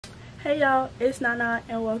Hey y'all, it's Nana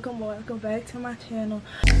and welcome back to my channel.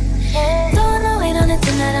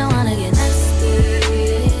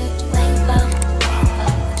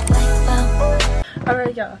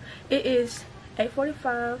 Alright y'all, it is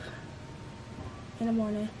 8:45 in the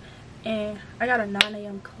morning and I got a 9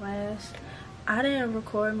 a.m. class. I didn't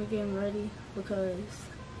record me getting ready because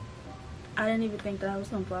I didn't even think that I was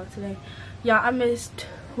gonna vlog today. Y'all, I missed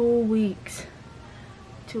 2 weeks.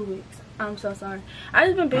 2 weeks. I'm so sorry. I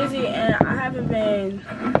just been busy and I haven't been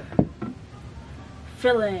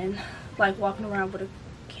feeling like walking around with a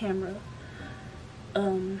camera.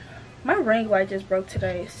 My ring light just broke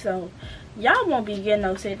today, so y'all won't be getting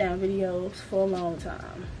no sit down videos for a long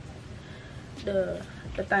time. The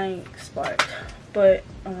thing sparked, but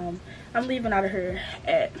I'm leaving out of here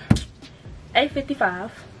at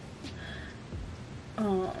 8:55. I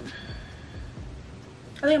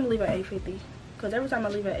think I'm gonna leave at 8:50. Because every time I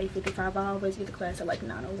leave at 8:55, I always get to class at like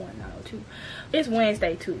 9:01, 9:02. It's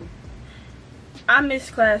Wednesday too. I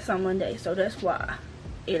missed class on Monday, so that's why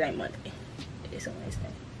it ain't Monday. It's a Wednesday.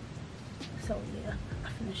 So yeah,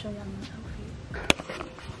 I'm finna show y'all my outfit.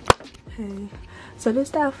 Hey, so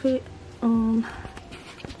this outfit,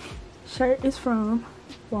 shirt is from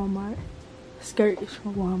Walmart. Skirt is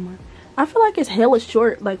from Walmart. I feel like it's hella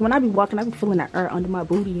short. Like when I be walking, I be feeling that air under my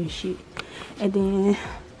booty and shit. And then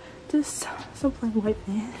just some plain white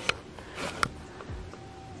pants.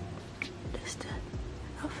 That's the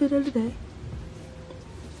outfit of the day.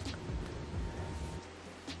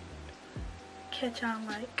 Catch y'all in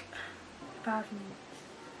like 5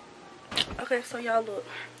 minutes. Okay, so y'all look.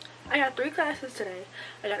 I got 3 classes today.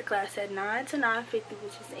 I got a class at 9 to 9:50,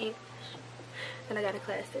 which is English. Then I got a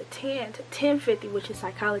class at 10 to 10:50, which is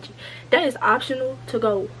psychology. That is optional to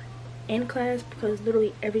go in class because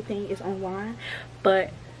literally everything is online.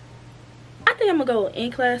 But I think I'm gonna go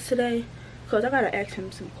in class today because I gotta ask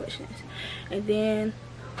him some questions. And then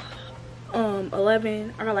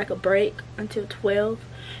 11, I got like a break until 12,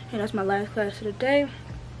 and that's my last class of the day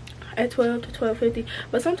at 12 to 12:50.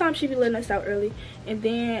 But sometimes she be letting us out early. And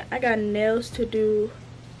then I got nails to do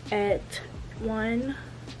at 1,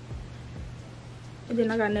 and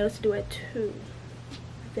then I got nails to do at 2.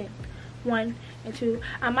 I think 1 and 2.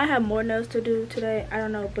 I might have more nails to do today, I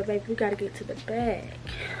don't know, but baby, we gotta get to the bag.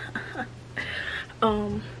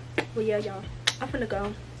 But yeah, y'all, I'm finna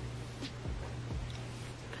go.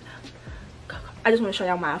 I just want to show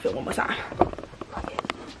y'all my outfit one more time.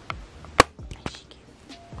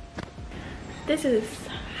 This is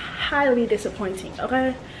highly disappointing,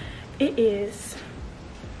 okay? It is.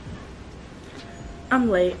 I'm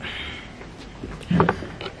late.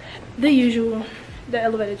 The usual. The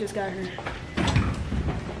elevator just got here.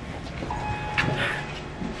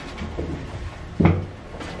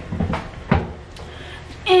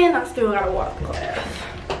 And I still gotta walk to class.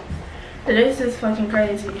 This is fucking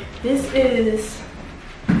crazy. This is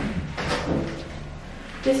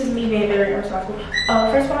me being very irresponsible.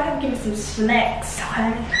 First of all, I have to give me some snacks,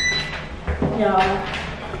 okay? Y'all,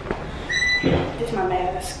 this is my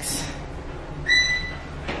masks.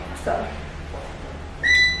 So,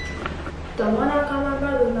 the one I call my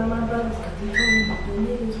brothers, not my brothers, because he told me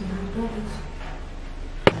the niggas were my brothers.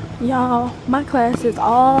 Y'all, my class is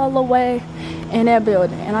all the way in that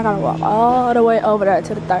building, and I gotta walk all the way over there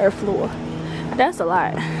to the 3rd floor. That's a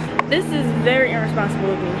lot. This is very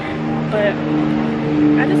irresponsible of me, but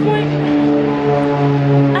at this point,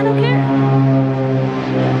 I don't care.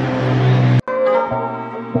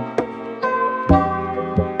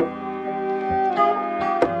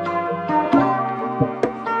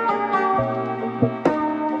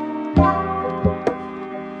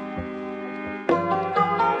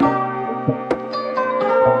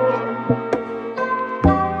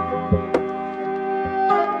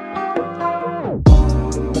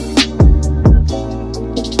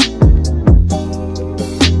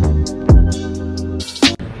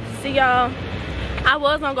 Y'all, I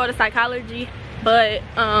was gonna go to psychology, but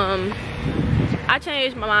I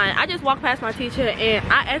changed my mind. I just walked past my teacher and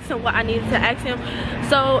I asked him what I needed to ask him,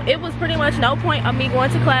 so it was pretty much no point of me going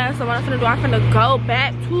to class. So what I'm gonna do, I'm gonna go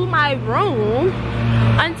back to my room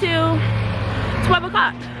until 12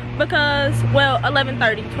 o'clock because, well,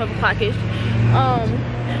 11:30, 12 o'clock ish.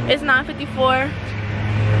 It's 9:54,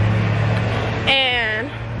 and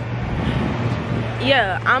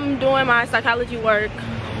yeah, I'm doing my psychology work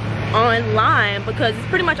online because it's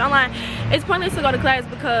pretty much online. It's pointless to go to class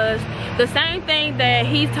because the same thing that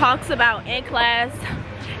he talks about in class,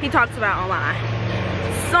 he talks about online.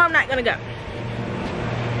 So I'm not gonna go.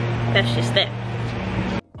 That's just it.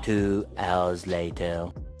 2 hours later.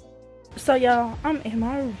 So y'all, I'm in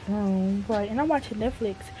my room, right, and I'm watching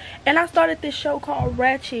Netflix, and I started this show called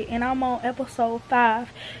Ratchet, and I'm on episode 5,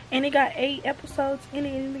 and it got 8 episodes in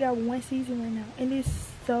it, and it got 1 season right now, and it's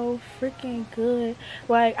so freaking good.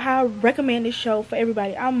 Like, I recommend this show for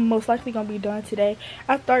everybody. I'm most likely gonna be done today.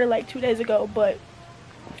 I started like 2 days ago, but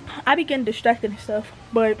I be getting distracted and stuff,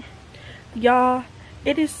 but y'all,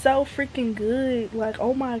 it is so freaking good. Like,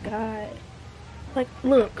 oh my god, like,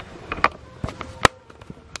 look.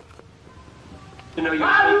 You know,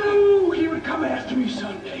 oh, he would come after me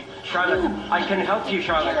someday. Charlotte, I can help you,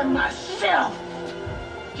 Charlotte. Kill him myself.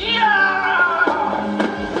 Yeah!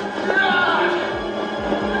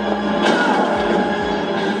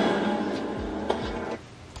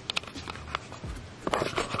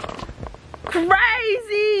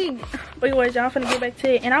 Crazy. But anyways, y'all, I'm finna get back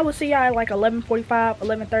to it, and I will see y'all at like 11:45,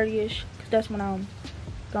 11:30ish, because that's when I'm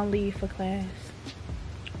gonna leave for class.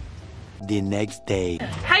 The next day.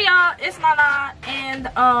 Hey y'all, it's Nana, and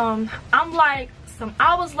I'm like some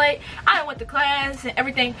hours late. I went to class and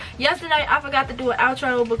everything. Yesterday I forgot to do an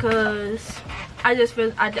outro because I just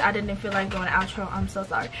feel I didn't feel like doing an outro. I'm so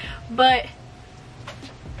sorry, but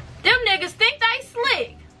them niggas think they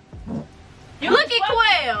slick. Look at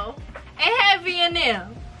Quail and Heavy and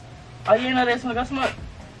them. Oh, you know that's what I smoke?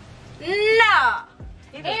 Nah.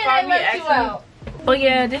 And they left you out. But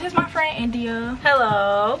yeah, this is my friend India.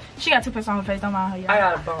 Hello. She got toothpaste on her face, don't mind her, y'all. I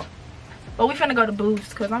got a bump. But we finna go to Booth's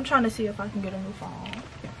because I'm trying to see if I can get a new phone.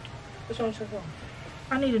 Which one's your phone?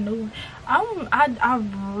 I need a new one. I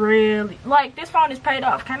really, like, this phone is paid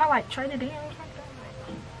off. Can I like trade it in or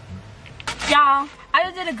something? Y'all, I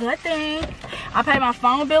just did a good thing. I paid my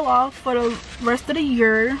phone bill off for the rest of the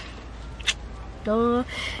year. Duh.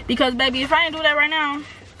 Because baby, if I didn't do that right now,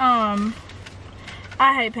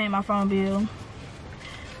 I hate paying my phone bill.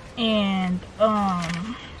 And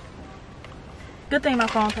good thing my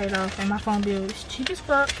phone paid off and my phone bill is cheap as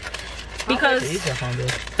fuck. Because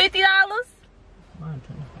 $50. Mine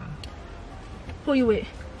 $25. Who you with?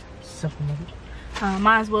 Supplemented.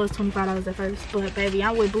 Mine was $25 at first, but baby,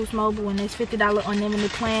 I'm with Boost Mobile and this $50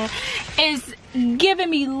 unlimited plan is giving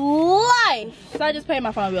me life. So I just paid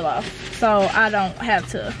my phone bill off, so I don't have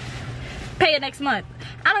to pay it next month.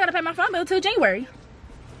 I don't gotta pay my phone bill till January.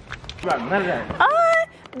 Right, none of that.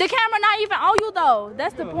 The camera not even on you though.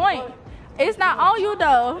 That's the point. It's not on you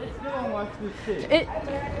though. It.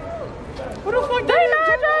 What the fuck? They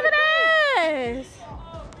not driving ass.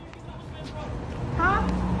 Huh?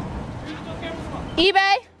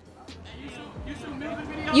 eBay?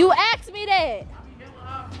 You asked me that.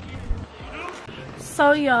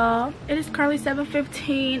 So y'all, it is currently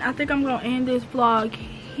 7:15. I think I'm gonna end this vlog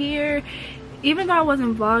here. Even though I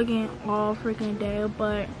wasn't vlogging all freaking day,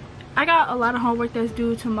 but I got a lot of homework that's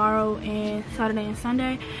due tomorrow and Saturday and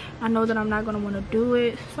Sunday. I know that I'm not gonna want to do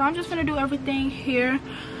it, so I'm just gonna do everything here.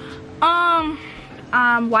 I'm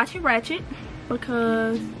watching Ratchet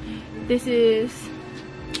because this is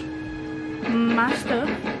my stuff.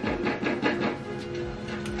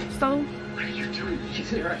 So What are you doing? She's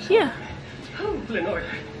here. yeah, Oh, Lenore,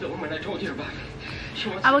 the woman I told you about. She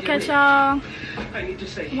wants I will to get catch me. y'all I need to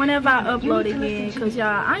say. whenever I upload again, because y'all,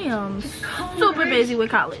 I am super busy with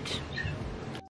college.